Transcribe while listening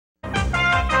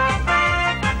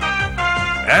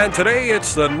And today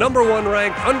it's the #1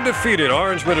 ranked undefeated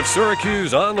Orangemen of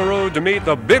Syracuse on the road to meet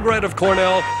the Big Red of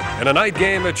Cornell in a night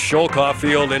game at Sholkoff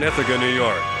Field in Ithaca, New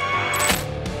York.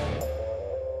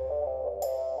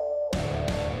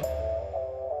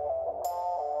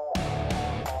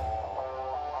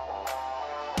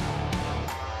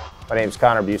 My name's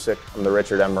Buczek. I'm the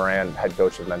Richard M. Moran head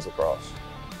coach of men's lacrosse.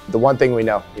 The one thing we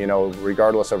know,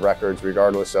 regardless of records,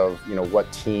 regardless of,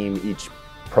 what team each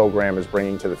program is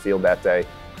bringing to the field that day,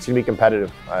 it's going to be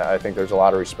competitive. I think there's a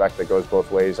lot of respect that goes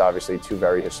both ways. Obviously, two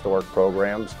very historic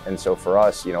programs. And so for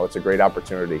us, it's a great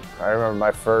opportunity. I remember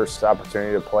my first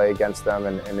opportunity to play against them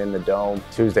and in the Dome.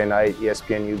 Tuesday night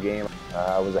ESPNU game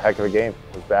was a heck of a game.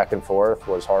 It was back and forth,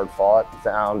 was hard fought,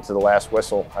 down to the last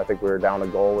whistle. I think we were down a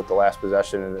goal with the last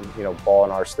possession and, ball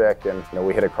in our stick. And,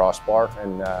 we hit a crossbar.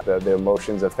 And the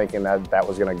emotions of thinking that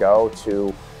was going to go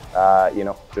to,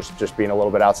 just being a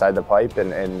little bit outside the pipe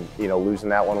and losing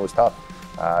that one was tough.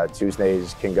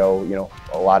 Tuesdays can go,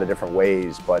 a lot of different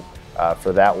ways, but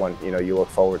for that one, you look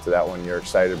forward to that one. You're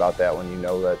excited about that one. You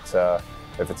know that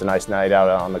if it's a nice night out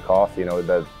on the Cough,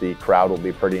 that the crowd will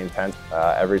be pretty intense.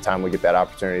 Every time we get that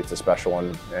opportunity, it's a special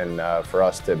one, and for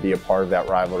us to be a part of that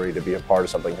rivalry, to be a part of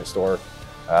something historic,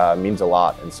 means a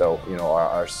lot. And so,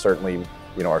 certainly,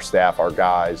 our staff, our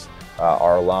guys,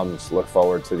 our alums look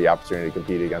forward to the opportunity to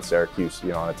compete against Syracuse,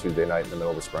 on a Tuesday night in the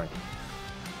middle of the spring.